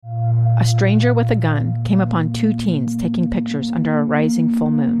a stranger with a gun came upon two teens taking pictures under a rising full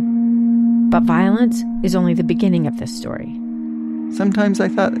moon. But violence is only the beginning of this story. Sometimes I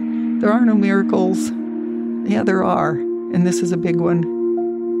thought, there are no miracles. Yeah, there are, and this is a big one.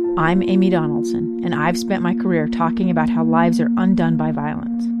 I'm Amy Donaldson, and I've spent my career talking about how lives are undone by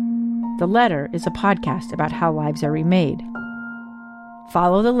violence. The Letter is a podcast about how lives are remade.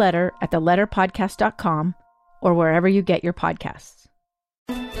 Follow The Letter at theletterpodcast.com or wherever you get your podcasts.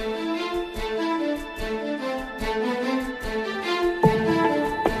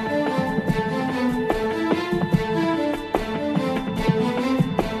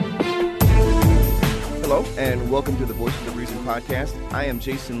 Hello, and welcome to the Voices of Reason podcast. I am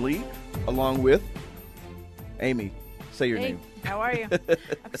Jasen Lee, along with Amy. Say your name. How are you?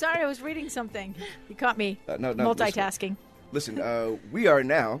 I'm sorry, I was reading something. You caught me multitasking. Listen, we are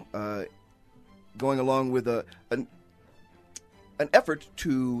now going along with an effort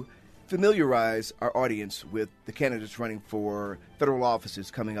to familiarize our audience with the candidates running for federal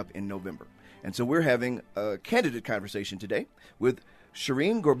offices coming up in November. And so we're having a candidate conversation today with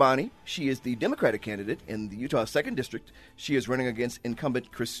Shireen Ghorbani. She is the Democratic candidate in the Utah 2nd District. She is running against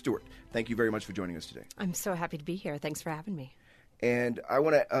incumbent Chris Stewart. Thank you very much for joining us today. I'm so happy to be here. Thanks for having me. And I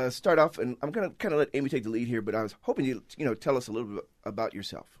want to start off, and I'm going to kind of let Amy take the lead here, but I was hoping you tell us a little bit about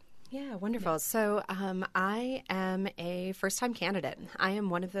yourself. Yeah, wonderful. So I am a first-time candidate. I am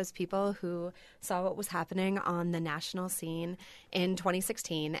one of those people who saw what was happening on the national scene in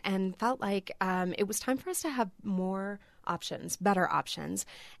 2016 and felt like it was time for us to have more options, better options.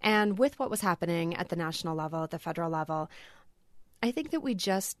 And with what was happening at the national level, at the federal level, I think that we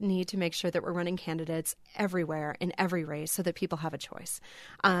just need to make sure that we're running candidates everywhere in every race so that people have a choice.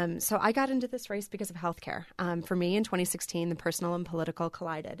 So I got into this race because of healthcare. For me, in 2016, the personal and political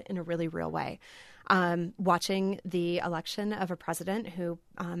collided in a really real way. Watching the election of a president who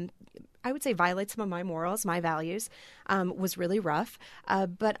I would say violates some of my morals, my values, was really rough.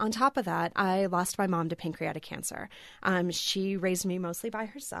 But on top of that, I lost my mom to pancreatic cancer. She raised me mostly by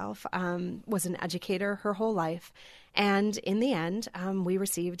herself, was an educator her whole life. And in the end, we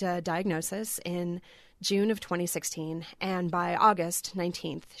received a diagnosis in June of 2016. And by August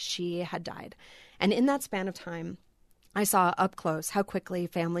 19th, she had died. And in that span of time, I saw up close how quickly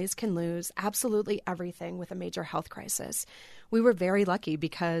families can lose absolutely everything with a major health crisis. We were very lucky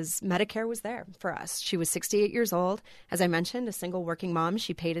because Medicare was there for us. She was 68 years old. As I mentioned, a single working mom.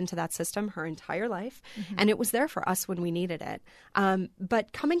 She paid into that system her entire life, and it was there for us when we needed it.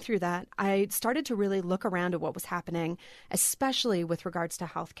 But coming through that, I started to really look around at what was happening, especially with regards to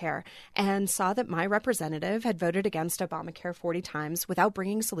health care, and saw that my representative had voted against Obamacare 40 times without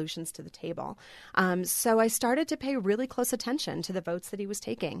bringing solutions to the table. So I started to pay really close attention to the votes that he was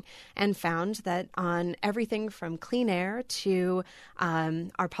taking and found that on everything from clean air to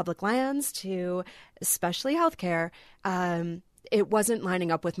our public lands to especially healthcare, it wasn't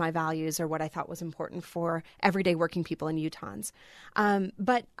lining up with my values or what I thought was important for everyday working people in Utahns.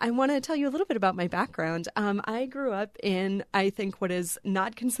 But I want to tell you a little bit about my background. I grew up in, I think, what is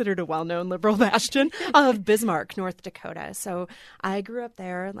not considered a well-known liberal bastion of Bismarck, North Dakota. So I grew up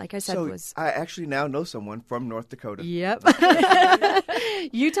there, like I said. So I actually now know someone from North Dakota. Yep.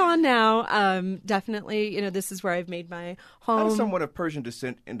 Utah now, definitely, this is where I've made my home. How does someone of Persian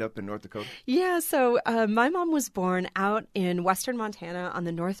descent end up in North Dakota? Yeah, so my mom was born out in western Montana on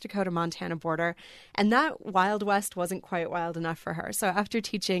the North Dakota-Montana border, and that Wild West wasn't quite wild enough for her. So after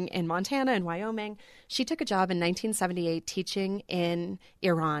teaching in Montana and Wyoming, she took a job in 1978 teaching in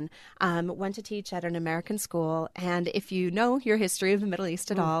Iran, went to teach at an American school, and if you know your history of the Middle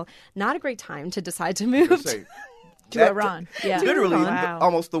East at all, not a great time to decide to move to Iran. Yeah. Literally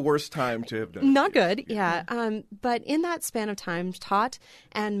almost the worst time to have done it. Not good, yeah. But in that span of time, taught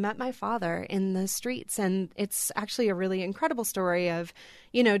and met my father in the streets. And it's actually a really incredible story of,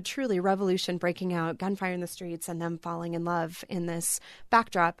 truly revolution breaking out, gunfire in the streets, and them falling in love in this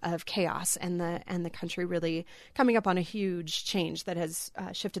backdrop of chaos and the country really coming up on a huge change that has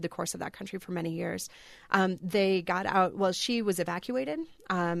shifted the course of that country for many years. They got out, she was evacuated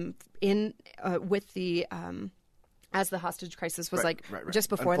with the... as the hostage crisis was just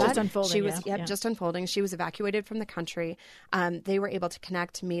before that. She was just unfolding. She was evacuated from the country. They were able to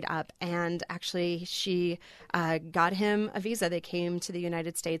connect, meet up, and actually she got him a visa. They came to the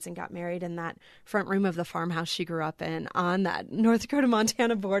United States and got married in that front room of the farmhouse she grew up in on that North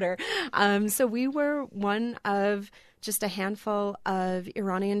Dakota-Montana border. So we were one of just a handful of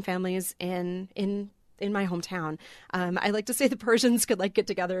Iranian families in in my hometown. I like to say the Persians could like get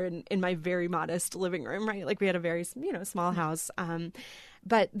together in my very modest living room, right? Like we had a very, small house.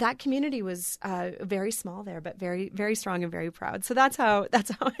 But that community was very small there, but very, very strong and very proud. So that's how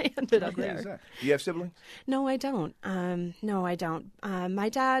I ended up there. Do you have siblings? No, I don't. My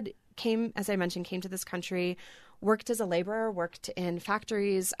dad came, as I mentioned, came to this country, worked as a laborer, worked in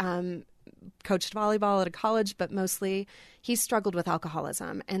factories, coached volleyball at a college, but mostly he struggled with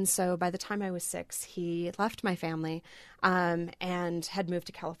alcoholism. And so by the time I was 6, he left my family and had moved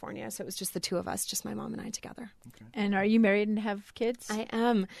to California. So it was just the two of us, just my mom and I together. Okay. And are you married and have kids? I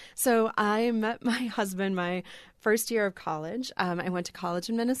am. So I met my husband my first year of college. I went to college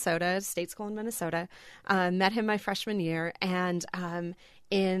in Minnesota, state school in Minnesota, met him my freshman year, and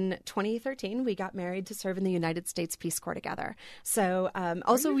in 2013, we got married to serve in the United States Peace Corps together. So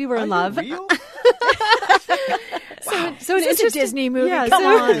also we were in love. Real? So an This is a Disney movie. Come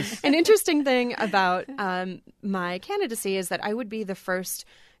on. An interesting thing about my candidacy is that I would be the first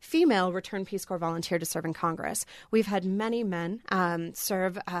female returned Peace Corps volunteer to serve in Congress. We've had many men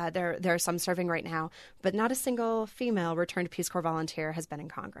serve. There are some serving right now, but not a single female returned Peace Corps volunteer has been in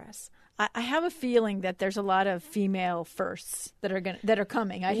Congress. I have a feeling that there's a lot of female firsts that are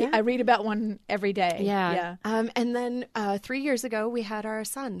coming. I read about one every day. Yeah. And then 3 years ago, we had our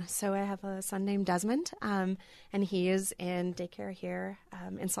son. So I have a son named Desmond, and he is in daycare here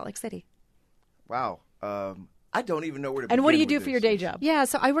in Salt Lake City. Wow. I don't even know where to begin. And what do you do with for this. your day job? Yeah,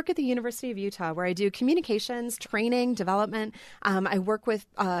 so I work at the University of Utah, where I do communications, training, development. I work with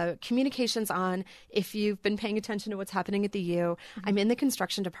communications on, if you've been paying attention to what's happening at the U, I'm in the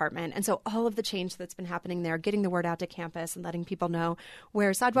construction department. And so all of the change that's been happening there, getting the word out to campus and letting people know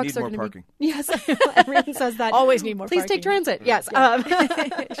where sidewalks are going to be. Yes, everyone says that. Always need more Please parking. take transit. Yes.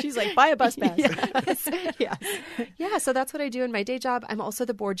 She's like, buy a bus pass. Yes. Yeah, so that's what I do in my day job. I'm also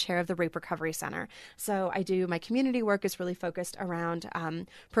the board chair of the Rape Recovery Center. So I do my community work is really focused around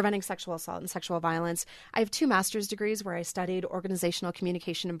preventing sexual assault and sexual violence. I have 2 master's degrees where I studied organizational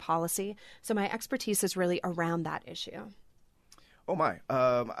communication and policy. So my expertise is really around that issue. Oh, my.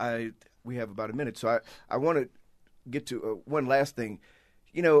 We have about a minute, so I want to get to one last thing.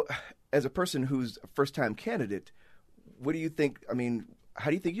 You know, as a person who's a first-time candidate, what do you think? I mean,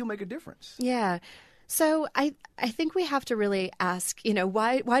 how do you think you'll make a difference? Yeah. So I think we have to really ask,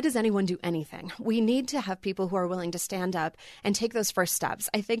 why does anyone do anything? We need to have people who are willing to stand up and take those first steps.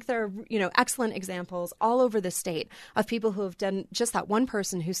 I think there are, excellent examples all over the state of people who have done just that one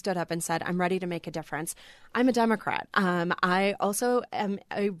person who stood up and said, I'm ready to make a difference. I'm a Democrat. I also am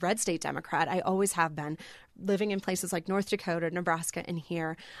a red state Democrat. I always have been. Living in places like North Dakota, Nebraska, and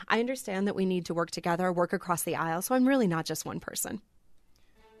here. I understand that we need to work together, work across the aisle. So I'm really not just one person.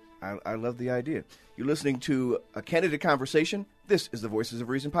 I love the idea. You're listening to A Candidate Conversation. This is the Voices of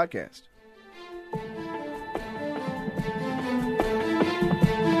Reason podcast.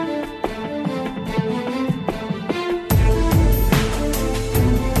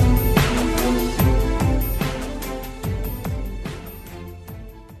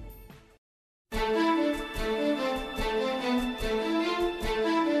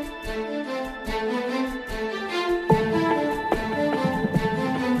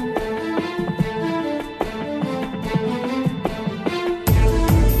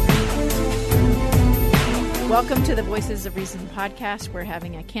 Welcome to the Voices of Reason podcast. We're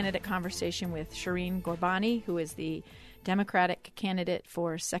having a candidate conversation with Shireen Ghorbani, who is the Democratic candidate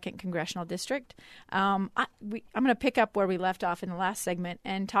for 2nd Congressional District. I'm going to pick up where we left off in the last segment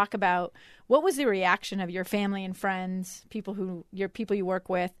and talk about what was the reaction of your family and friends, people you work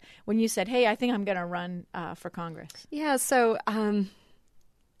with, when you said, hey, I think I'm going to run for Congress. Yeah, so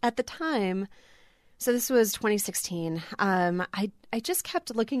at the time... So this was 2016. I just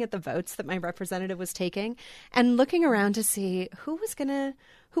kept looking at the votes that my representative was taking and looking around to see who was gonna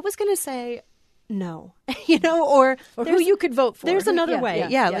say no, or who you could vote for. There's another way.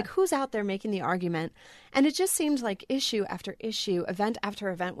 Yeah, like who's out there making the argument. And it just seemed like issue after issue, event after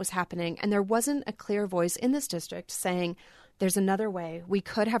event was happening. And there wasn't a clear voice in this district saying, there's another way. We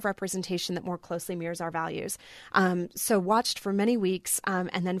could have representation that more closely mirrors our values. So watched for many weeks,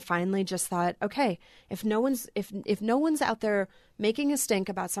 and then finally just thought, okay, if no one's out there making a stink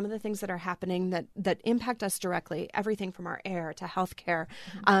about some of the things that are happening that impact us directly, everything from our air to healthcare,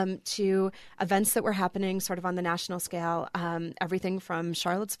 to events that were happening sort of on the national scale, everything from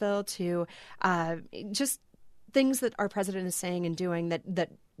Charlottesville to just things that our president is saying and doing that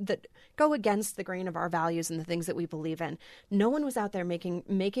go against the grain of our values and the things that we believe in. No one was out there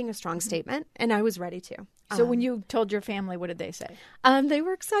making a strong statement, and I was ready to. So when you told your family, what did they say? They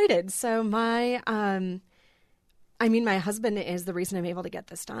were excited. So my I mean, my husband is the reason I'm able to get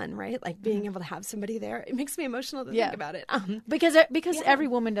this done, right? Like being able to have somebody there, it makes me emotional to think about it. Because every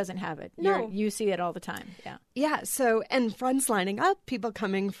woman doesn't have it. No. You see it all the time. Yeah. Yeah. So, and friends lining up, people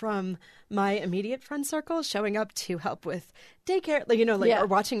coming from my immediate friend circle, showing up to help with daycare, or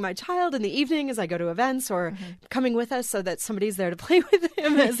watching my child in the evening as I go to events, or coming with us so that somebody's there to play with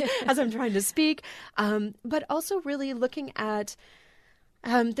him as I'm trying to speak. But also really looking at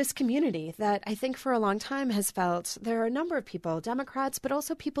this community that I think for a long time has felt there are a number of people, Democrats, but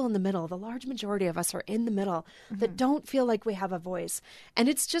also people in the middle. The large majority of us are in the middle that don't feel like we have a voice. And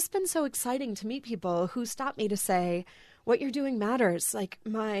it's just been so exciting to meet people who stop me to say, what you're doing matters. Like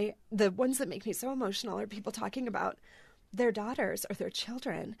the ones that make me so emotional are people talking about their daughters or their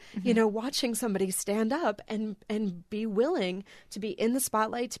children, watching somebody stand up and be willing to be in the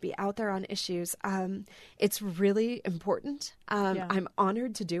spotlight, to be out there on issues. It's really important. I'm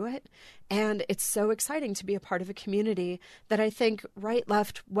honored to do it. And it's so exciting to be a part of a community that I think right,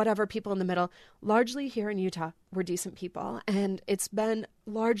 left, whatever, people in the middle, largely here in Utah, we're decent people. And it's been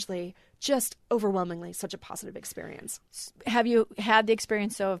largely just overwhelmingly such a positive experience. Have you had the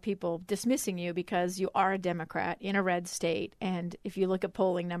experience, though, of people dismissing you because you are a Democrat in a red state? And if you look at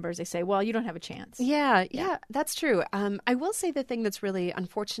polling numbers, they say, well, you don't have a chance. Yeah, that's true. I will say the thing that's really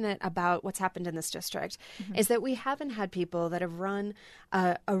unfortunate about what's happened in this district is that we haven't had people that have run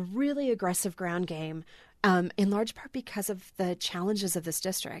a really aggressive ground game, in large part because of the challenges of this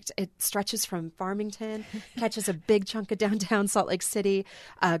district. It stretches from Farmington, catches a big chunk of downtown Salt Lake City,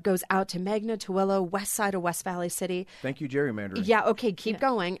 goes out to Magna, to Willow, west side of West Valley City. Thank you, gerrymandering. Yeah, okay, keep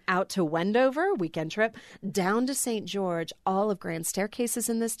going. Out to Wendover, weekend trip, down to St. George, all of Grand Staircases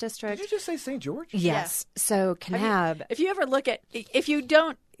in this district. Did you just say St. George? Yes. Yeah. So Kanab. If you ever look at, if you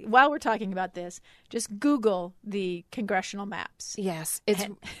don't, while we're talking about this, just Google the congressional maps. Yes,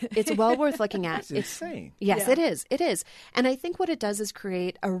 it's well worth looking at. It's insane. Yes, it is. It is. And I think what it does is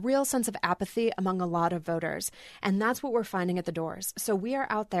create a real sense of apathy among a lot of voters. And that's what we're finding at the doors. So we are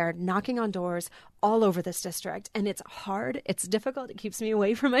out there knocking on doors all over this district. And it's hard. It's difficult. It keeps me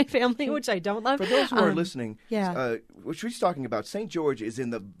away from my family, which I don't love. For those who are listening, what she's talking about, St. George is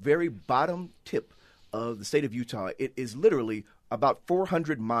in the very bottom tip of the state of Utah. It is literally about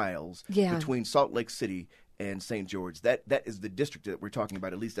 400 miles between Salt Lake City and St. George. That is the district that we're talking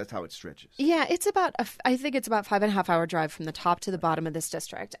about. At least that's how it stretches. Yeah, it's about, I think it's about 5.5 hour drive from the top to the bottom of this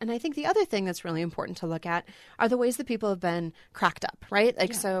district. And I think the other thing that's really important to look at are the ways that people have been cracked up, right?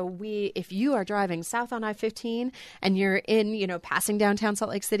 Like, so if you are driving south on I-15 and you're in, passing downtown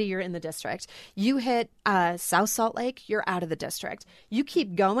Salt Lake City, you're in the district. You hit South Salt Lake, you're out of the district. You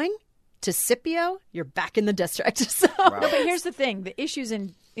keep going to Scipio, you're back in the district. So. Wow. No, but here's the thing. The issues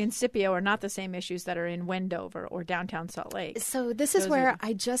in Scipio are not the same issues that are in Wendover or downtown Salt Lake. So this is where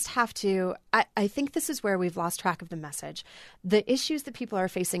I just have to, I think this is where we've lost track of the message. The issues that people are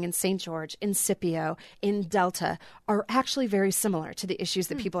facing in St. George, in Scipio, in Delta are actually very similar to the issues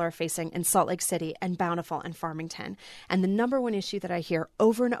that people are facing in Salt Lake City and Bountiful and Farmington. And the number one issue that I hear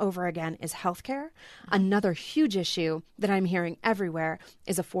over and over again is healthcare. Another huge issue that I'm hearing everywhere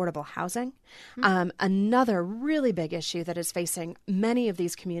is affordable housing. Another really big issue that is facing many of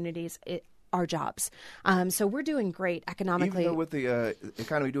these communities are jobs. So we're doing great economically. Even though with the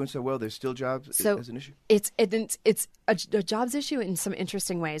economy doing so well, there's still jobs as an issue? It's a jobs issue in some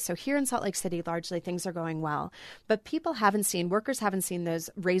interesting ways. So here in Salt Lake City, largely things are going well. But workers haven't seen those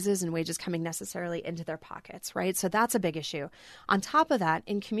raises and wages coming necessarily into their pockets, right? So that's a big issue. On top of that,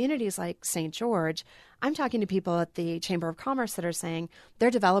 in communities like St. George, I'm talking to people at the Chamber of Commerce that are saying they're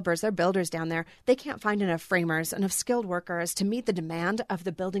developers, they're builders down there. They can't find enough framers, enough skilled workers to meet the demand of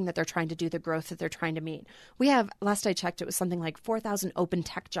the building that they're trying to do, the growth that they're trying to meet. We have, last I checked, it was something like 4,000 open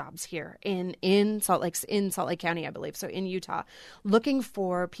tech jobs here in Salt Lake County, I believe, so in Utah. Looking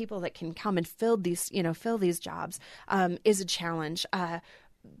for people that can come and fill these jobs is a challenge.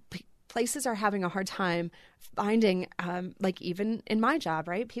 Places are having a hard time finding, like even in my job,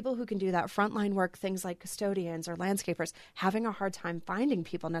 right? People who can do that frontline work, things like custodians or landscapers, having a hard time finding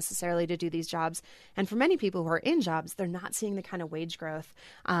people necessarily to do these jobs. And for many people who are in jobs, they're not seeing the kind of wage growth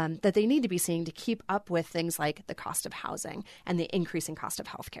that they need to be seeing to keep up with things like the cost of housing and the increasing cost of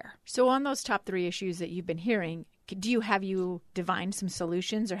healthcare. So on those top three issues that you've been hearing, have you divined some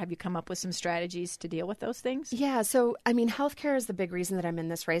solutions or have you come up with some strategies to deal with those things? Yeah. So, I mean, healthcare is the big reason that I'm in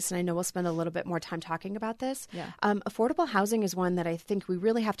this race. And I know we'll spend a little bit more time talking about this. Yeah. Affordable housing is one that I think we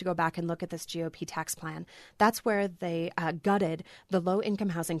really have to go back and look at this GOP tax plan. That's where they gutted the low-income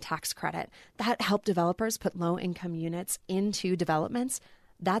housing tax credit. That helped developers put low-income units into developments.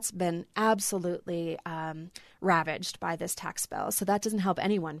 That's been absolutely ravaged by this tax bill. So that doesn't help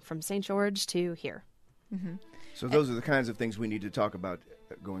anyone from St. George to here. So those are the kinds of things we need to talk about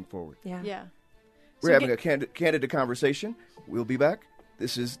going forward. Yeah. We're having a candid conversation. We'll be back.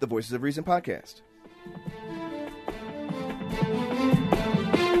 This is the Voices of Reason podcast.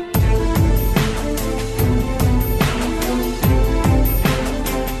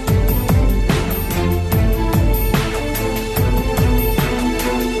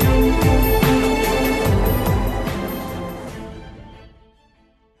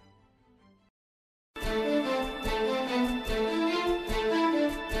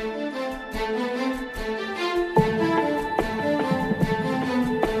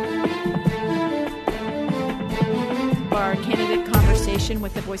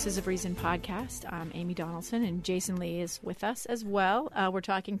 With the Voices of Reason podcast. I'm Amy Donaldson, and Jasen Lee is with us as well. We're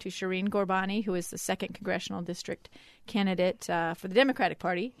talking to Shireen Ghorbani, who is the 2nd Congressional District candidate for the Democratic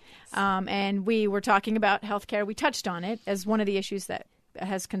Party. And we were talking about health care. We touched on it as one of the issues that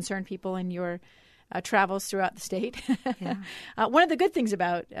has concerned people in your travels throughout the state. One of the good things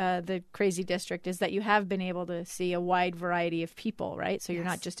about the crazy district is that you have been able to see a wide variety of people, right? So you're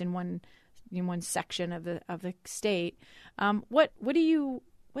not just in one section of the state.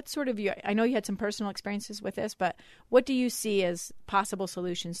 What sort of I know you had some personal experiences with this, but what do you see as possible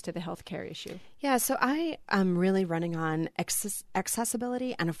solutions to the healthcare issue? Yeah, so I am really running on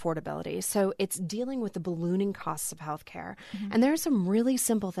accessibility and affordability. So it's dealing with the ballooning costs of healthcare. And there are some really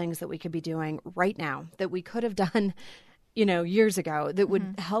simple things that we could be doing right now that we could have done years ago that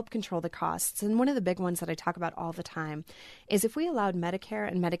would help control the costs. And one of the big ones that I talk about all the time is if we allowed Medicare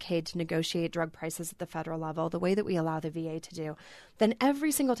and Medicaid to negotiate drug prices at the federal level, the way that we allow the VA to do, then every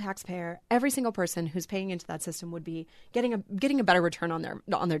single taxpayer, every single person who's paying into that system would be getting a better return on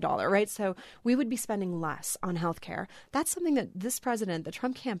their dollar, right? So we would be spending less on healthcare. That's something that this president, the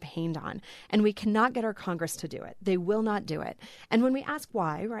Trump campaigned on, and we cannot get our Congress to do it. They will not do it. And when we ask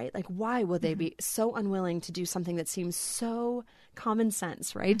why, right? Like, why will they be so unwilling to do something that seems so common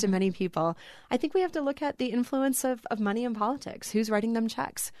sense, right, to many people? I think we have to look at the influence of money in politics. Who's writing them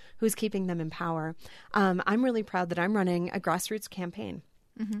checks? Who's keeping them in power? I'm really proud that I'm running a grassroots campaign.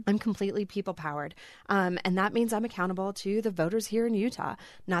 I'm completely people-powered. And that means I'm accountable to the voters here in Utah,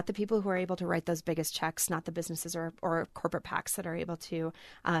 not the people who are able to write those biggest checks, not the businesses or corporate PACs that are able to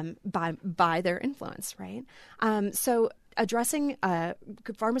buy their influence, right? So addressing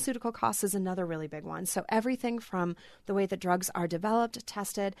pharmaceutical costs is another really big one. So everything from the way that drugs are developed,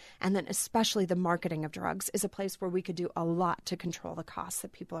 tested, and then especially the marketing of drugs is a place where we could do a lot to control the costs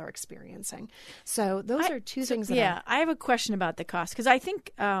that people are experiencing. So those are two things that I have a question about the cost, because I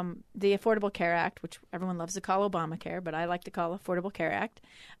think the Affordable Care Act, which everyone loves to call Obamacare, but I like to call Affordable Care Act,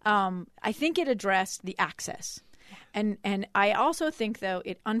 I think it addressed the access. And I also think, though,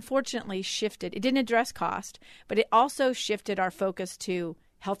 it unfortunately shifted. It didn't address cost, but it also shifted our focus to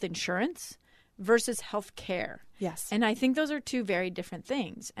health insurance versus health care. Yes. And I think those are two very different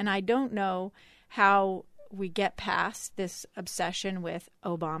things. And I don't know how we get past this obsession with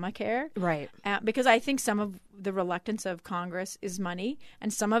Obamacare. Right. Because I think some of the reluctance of Congress is money,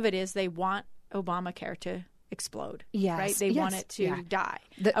 and some of it is they want Obamacare to explode. Yes. Right? They want it to die.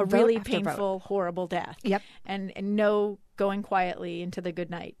 A really painful, horrible death. Yep. And no going quietly into the good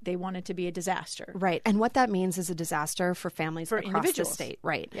night. They want it to be a disaster. Right. And what that means is a disaster for families for across individuals. the state.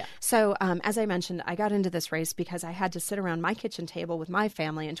 Right. Yeah. So as I mentioned, I got into this race because I had to sit around my kitchen table with my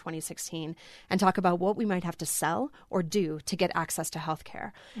family in 2016 and talk about what we might have to sell or do to get access to health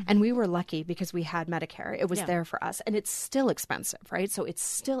care. And we were lucky because we had Medicare. It was there for us. And it's still expensive, right? So it's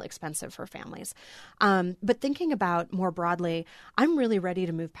still expensive for families. But thinking about more broadly, I'm really ready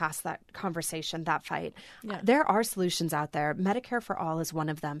to move past that conversation, that fight. Yeah. There are solutions out there. Medicare for All is one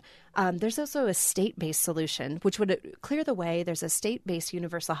of them. There's also a state-based solution, which would clear the way. There's a state-based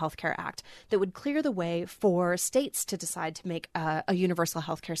Universal Health Care Act that would clear the way for states to decide to make a universal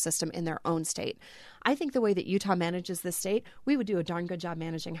health care system in their own state. I think the way that Utah manages this state, we would do a darn good job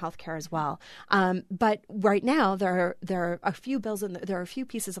managing health care as well. But right now, there are a few bills and there are a few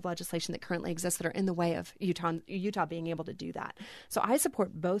pieces of legislation that currently exist that are in the way of Utah being able to do that. So I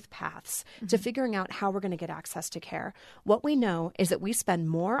support both paths to figuring out how we're going to get access to care. What we know is that we spend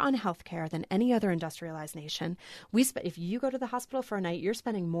more on health care than any other industrialized nation. If you go to the hospital for a night, you're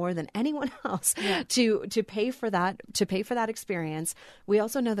spending more than anyone else to pay for that experience. We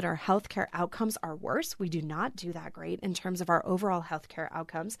also know that our health care outcomes are worse. We do not do that great in terms of our overall health care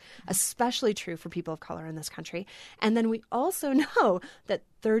outcomes, especially true for people of color in this country. And then we also know that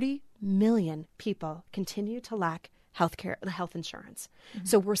 30 million people continue to lack health insurance.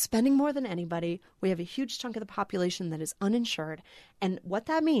 So we're spending more than anybody. We have a huge chunk of the population that is uninsured. And what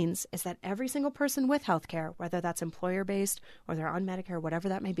that means is that every single person with health care, whether that's employer-based or they're on Medicare, whatever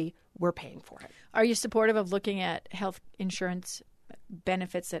that may be, we're paying for it. Are you supportive of looking at health insurance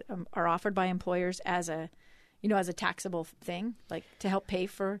benefits that are offered by employers as a taxable thing, like to help pay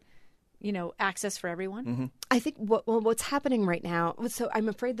for access for everyone? Mm-hmm. I think what's happening right now, so I'm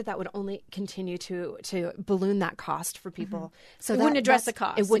afraid that would only continue to balloon that cost for people. Mm-hmm. So it wouldn't address the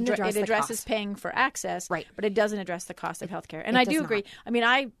cost. It wouldn't address it addresses the cost. paying for access, right? But it doesn't address the cost of healthcare. And I do agree. I mean,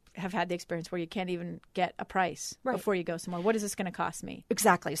 I have had the experience where you can't even get a price before you go somewhere. What is this going to cost me?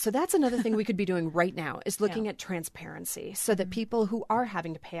 Exactly. So that's another thing we could be doing right now is looking at transparency so that people who are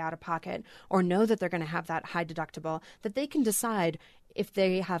having to pay out of pocket or know that they're going to have that high deductible, that they can decide if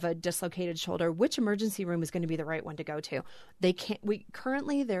they have a dislocated shoulder, which emergency room is going to be the right one to go to.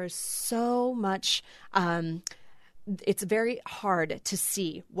 Currently there's so much, it's very hard to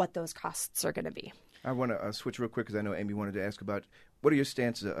see what those costs are going to be. I want to switch real quick because I know Amy wanted to ask about what are your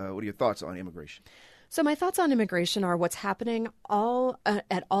thoughts on immigration? So my thoughts on immigration are what's happening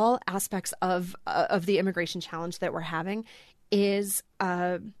at all aspects of the immigration challenge that we're having is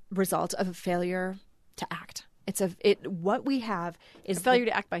a result of a failure to act. What we have is a failure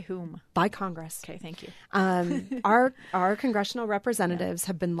to act by whom? By Congress. Okay, thank you. Our congressional representatives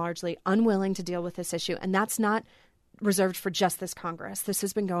have been largely unwilling to deal with this issue, and that's not reserved for just this Congress. This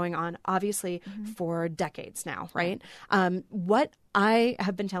has been going on, obviously, for decades now, right? What I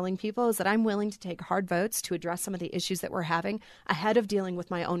have been telling people is that I'm willing to take hard votes to address some of the issues that we're having ahead of dealing with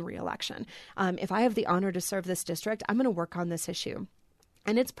my own reelection. If I have the honor to serve this district, I'm going to work on this issue.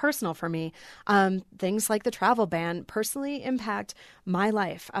 And it's personal for me. Things like the travel ban personally impact my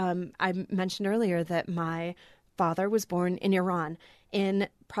life. I mentioned earlier that my father was born in Iran. In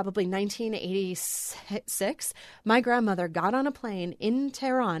probably 1986, my grandmother got on a plane in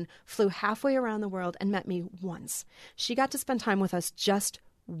Tehran, flew halfway around the world, and met me once. She got to spend time with us just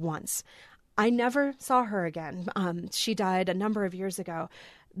once. I never saw her again. She died a number of years ago.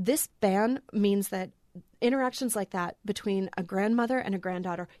 This ban means that interactions like that between a grandmother and a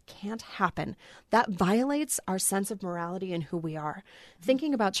granddaughter can't happen. That violates our sense of morality and who we are.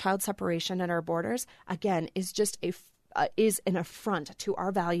 Thinking about child separation at our borders, again, is just is an affront to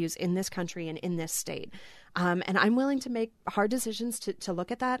our values in this country and in this state. And I'm willing to make hard decisions to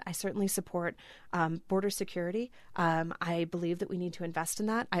look at that. I certainly support border security. I believe that we need to invest in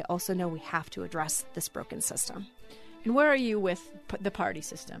that. I also know we have to address this broken system. And where are you with the party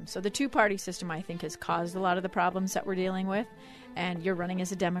system? So the two-party system, I think, has caused a lot of the problems that we're dealing with. And you're running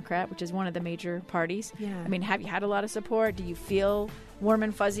as a Democrat, which is one of the major parties. Yeah. I mean, have you had a lot of support? Do you feel warm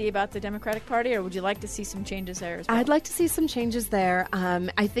and fuzzy about the Democratic Party, or would you like to see some changes there as well? I'd like to see some changes there.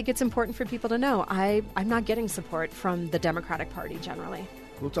 I think it's important for people to know I'm not getting support from the Democratic Party generally.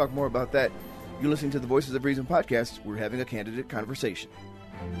 We'll talk more about that. You're listening to the Voices of Reason podcast. We're having a candidate conversation.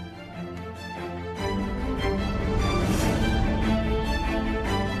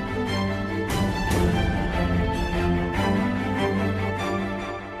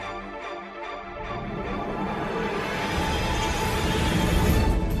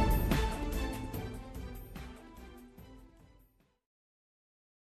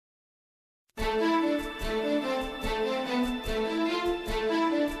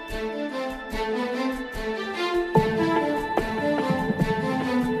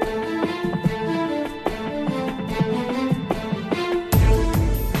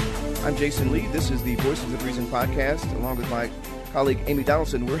 I'm Jasen Lee. This is the Voices of Reason podcast. Along with my colleague Amy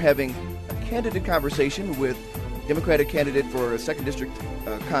Donaldson, we're having a candidate conversation with Democratic candidate for 2nd District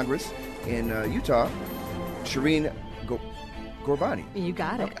Congress in Utah, Shireen Ghorbani. You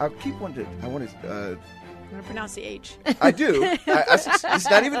got it. I keep wanting to. I'm going to pronounce the H. I do.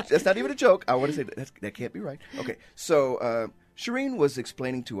 It's not even a joke. I want to say that can't be right. Okay. So Shireen was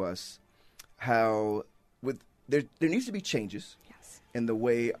explaining to us how there needs to be changes in the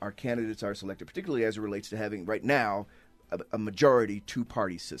way our candidates are selected, particularly as it relates to having right now a majority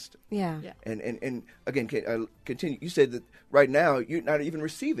two-party system. Yeah. And again, continue. You said that right now you're not even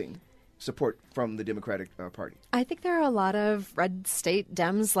receiving support from the Democratic Party. I think there are a lot of red state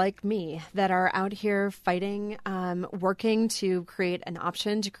Dems like me that are out here fighting, working to create an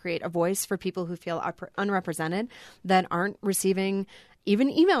option, to create a voice for people who feel unrepresented, that aren't receiving even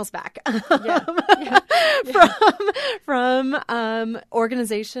emails back Yeah. from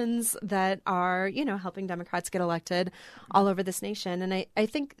organizations that are, helping Democrats get elected all over this nation. And I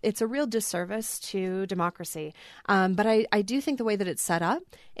think it's a real disservice to democracy. But I do think the way that it's set up,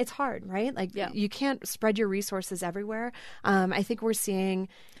 it's hard, right? Like you can't spread your resources everywhere. I think we're seeing,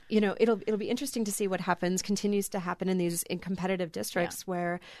 it'll be interesting to see what continues to happen in competitive districts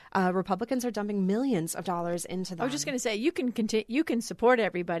where Republicans are dumping millions of dollars into them. I was just going to say, you can support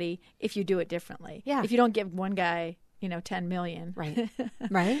everybody if you do it differently. Yeah. If you don't give one guy, $10 million, right,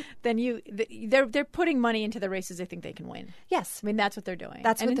 right, then they're putting money into the races they think they can win. Yes, I mean that's what they're doing.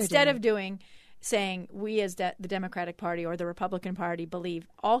 That's what they're instead doing. of saying we as the Democratic Party or the Republican Party believe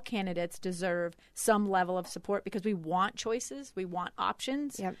all candidates deserve some level of support because we want choices, we want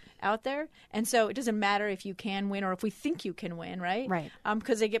options out there. And so it doesn't matter if you can win or if we think you can win, right? Right.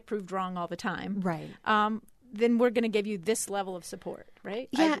 Because they get proved wrong all the time. Right. Then we're going to give you this level of support, right?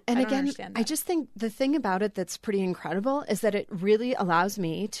 Yeah, I don't understand that. I just think the thing about it that's pretty incredible is that it really allows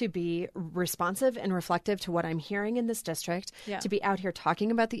me to be responsive and reflective to what I'm hearing in this district, to be out here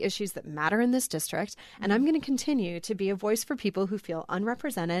talking about the issues that matter in this district. And I'm going to continue to be a voice for people who feel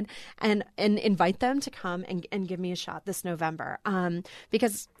unrepresented and invite them to come and give me a shot this November.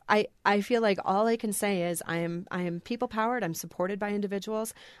 Because I feel like all I can say is I am people powered. I'm supported by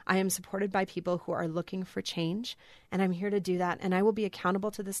individuals. I am supported by people who are looking for change, and I'm here to do that. And I will be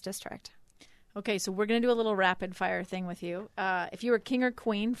accountable to this district. Okay, so we're going to do a little rapid fire thing with you. If you were king or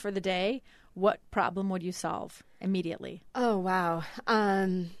queen for the day, what problem would you solve immediately? Oh wow,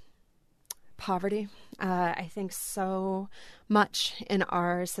 poverty. I think so much in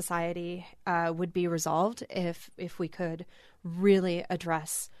our society would be resolved if we could really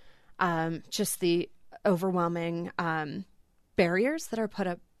address just the overwhelming barriers that are put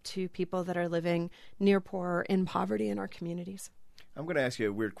up to people that are living near poor or in poverty in our communities. I'm going to ask you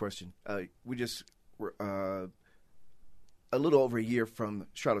a weird question. We just were a little over a year from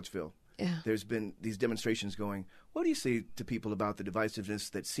Charlottesville. Yeah. There's been these demonstrations going. What do you say to people about the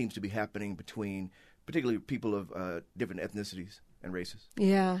divisiveness that seems to be happening between particularly people of different ethnicities and races?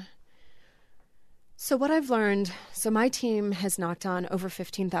 Yeah. So what I've learned, my team has knocked on over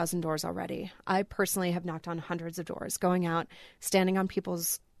 15,000 doors already. I personally have knocked on hundreds of doors, going out, standing on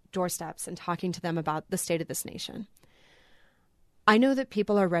people's doorsteps and talking to them about the state of this nation. I know that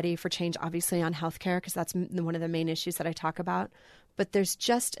people are ready for change, obviously, on healthcare, because that's one of the main issues that I talk about. But there's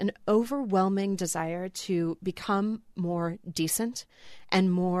just an overwhelming desire to become more decent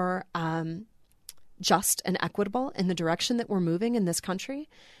and more just and equitable in the direction that we're moving in this country.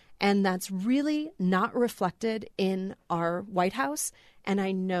 And that's really not reflected in our White House. And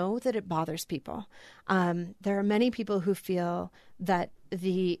I know that it bothers people. There are many people who feel that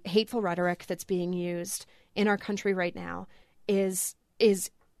the hateful rhetoric that's being used in our country right now is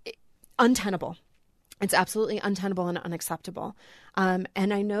untenable. It's absolutely untenable and unacceptable. And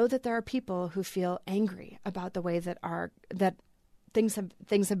I know that there are people who feel angry about the way that things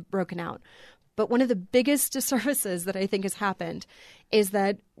have broken out. But one of the biggest disservices that I think has happened is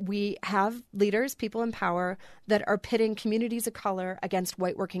that we have leaders, people in power, that are pitting communities of color against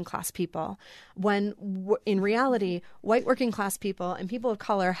white working class people, when in reality, white working class people and people of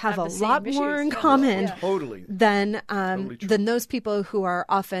color have a lot more in common than those people who are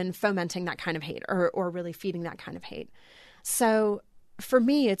often fomenting that kind of hate or really feeding that kind of hate. So for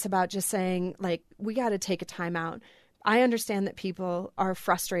me, it's about just saying, like, we got to take a time out. I understand that people are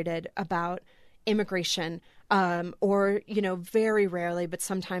frustrated about immigration, or, very rarely, but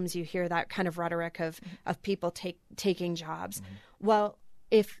sometimes you hear that kind of rhetoric of people taking jobs. Mm-hmm. Well,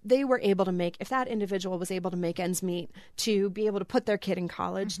 if that individual was able to make ends meet, to be able to put their kid in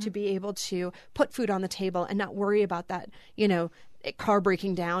college, mm-hmm. to be able to put food on the table and not worry about that, car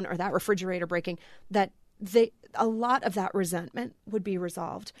breaking down or that refrigerator breaking, a lot of that resentment would be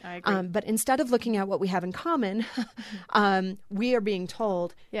resolved. I agree. But instead of looking at what we have in common, we are being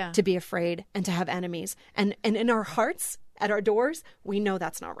told to be afraid and to have enemies. And in our hearts, at our doors, we know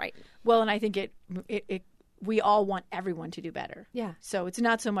that's not right. Well, and I think we all want everyone to do better. Yeah. So it's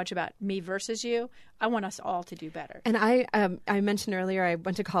not so much about me versus you. I want us all to do better. And I mentioned earlier, I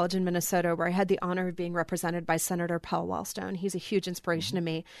went to college in Minnesota where I had the honor of being represented by Senator Pell Wellstone. He's a huge inspiration to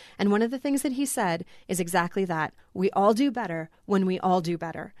me. And one of the things that he said is exactly that. We all do better when we all do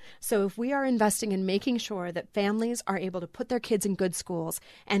better. So if we are investing in making sure that families are able to put their kids in good schools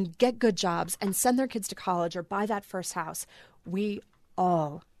and get good jobs and send their kids to college or buy that first house, we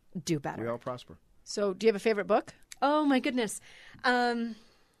all do better. We all prosper. So do you have a favorite book? Oh, my goodness.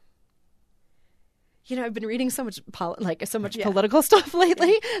 I've been reading so much political stuff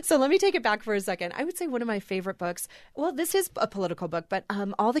lately. So let me take it back for a second. I would say one of my favorite books, well, this is a political book, but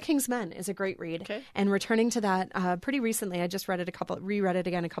All the King's Men is a great read. Okay. And returning to that pretty recently, I just reread it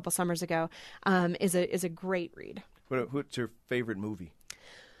again a couple summers ago, is a great read. What's your favorite movie?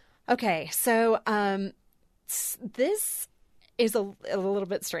 Okay, so this is a little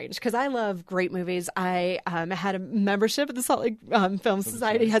bit strange because I love great movies. I had a membership at the Salt Lake Film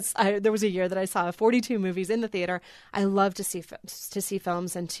Society. There was a year that I saw 42 movies in the theater. I love to see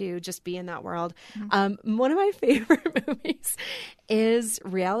films and to just be in that world. Mm-hmm. One of my favorite movies is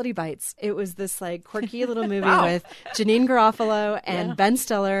Reality Bites. It was this like quirky little movie with Janine Garofalo and Ben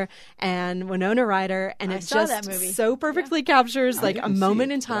Stiller and Winona Ryder, and it just so perfectly captures like a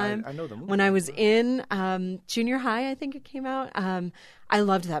moment in time. I know the movie. When I was in junior high, I think it came out. I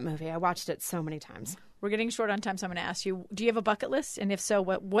loved that movie. I watched it so many times. We're getting short on time, so I'm going to ask you, do you have a bucket list? And if so,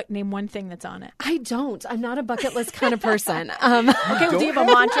 what name one thing that's on it? I don't. I'm not a bucket list kind of person. Okay, well, do you have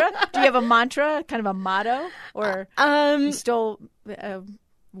a mantra? Do you have a mantra, kind of a motto? Or you stole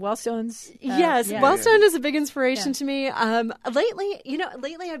Wellstone's? Yes, Wellstone is a big inspiration to me. Lately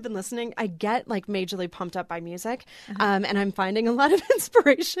I've been listening. I get like majorly pumped up by music, and I'm finding a lot of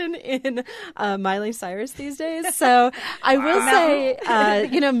inspiration in Miley Cyrus these days. So I will say,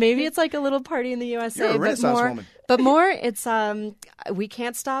 maybe it's like a little party in the USA, You're a Renaissance woman. But more, it's we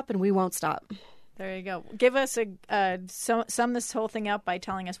can't stop and we won't stop. There you go. Give us sum this whole thing up by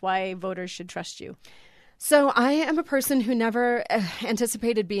telling us why voters should trust you. So I am a person who never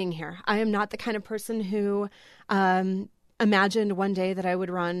anticipated being here. I am not the kind of person who imagined one day that I would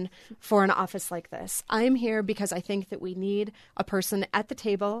run for an office like this. I am here because I think that we need a person at the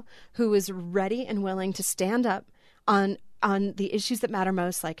table who is ready and willing to stand up on the issues that matter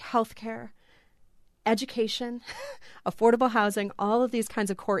most, like healthcare, education, affordable housing, all of these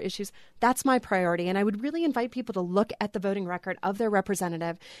kinds of core issues. That's my priority. And I would really invite people to look at the voting record of their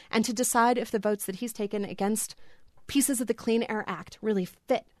representative and to decide if the votes that he's taken against pieces of the Clean Air Act really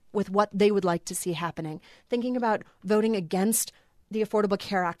fit with what they would like to see happening. Thinking about voting against the Affordable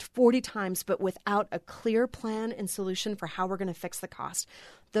Care Act 40 times, but without a clear plan and solution for how we're going to fix the cost.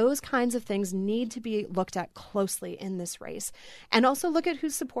 Those kinds of things need to be looked at closely in this race. And also look at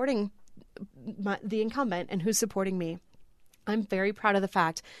who's supporting the incumbent and who's supporting me. I'm very proud of the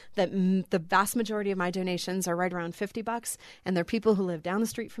fact that the vast majority of my donations are right around $50, and they're people who live down the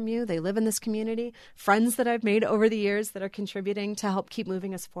street from you. They live in this community, friends that I've made over the years that are contributing to help keep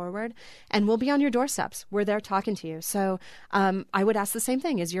moving us forward. And we'll be on your doorsteps. We're there talking to you. So I would ask the same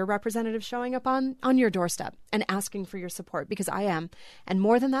thing. Is your representative showing up on your doorstep and asking for your support? Because I am. And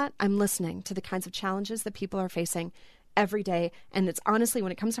more than that, I'm listening to the kinds of challenges that people are facing every day. And it's honestly,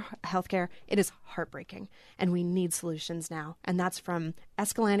 when it comes to healthcare, it is heartbreaking. And we need solutions now. And that's from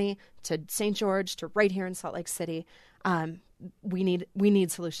Escalante to St. George to right here in Salt Lake City. We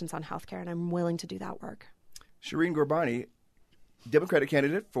need solutions on healthcare, and I'm willing to do that work. Shireen Ghorbani, Democratic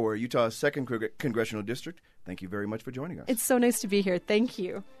candidate for Utah's 2nd Congressional District. Thank you very much for joining us. It's so nice to be here. Thank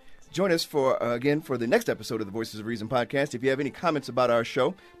you. Join us for the next episode of the Voices of Reason podcast. If you have any comments about our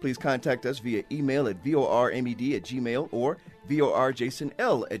show, please contact us via email at vormed@gmail or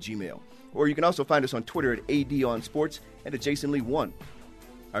vorjasonl@gmail. Or you can also find us on Twitter at ADOnSports and at JasonLee1.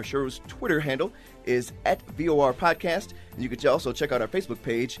 Our show's Twitter handle is at VOR Podcast, and you can also check out our Facebook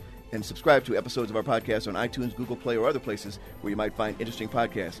page and subscribe to episodes of our podcast on iTunes, Google Play, or other places where you might find interesting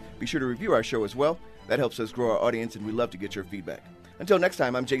podcasts. Be sure to review our show as well. That helps us grow our audience, and we love to get your feedback. Until next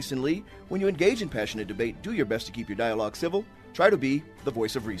time, I'm Jasen Lee. When you engage in passionate debate, do your best to keep your dialogue civil. Try to be the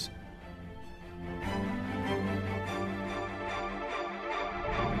voice of reason.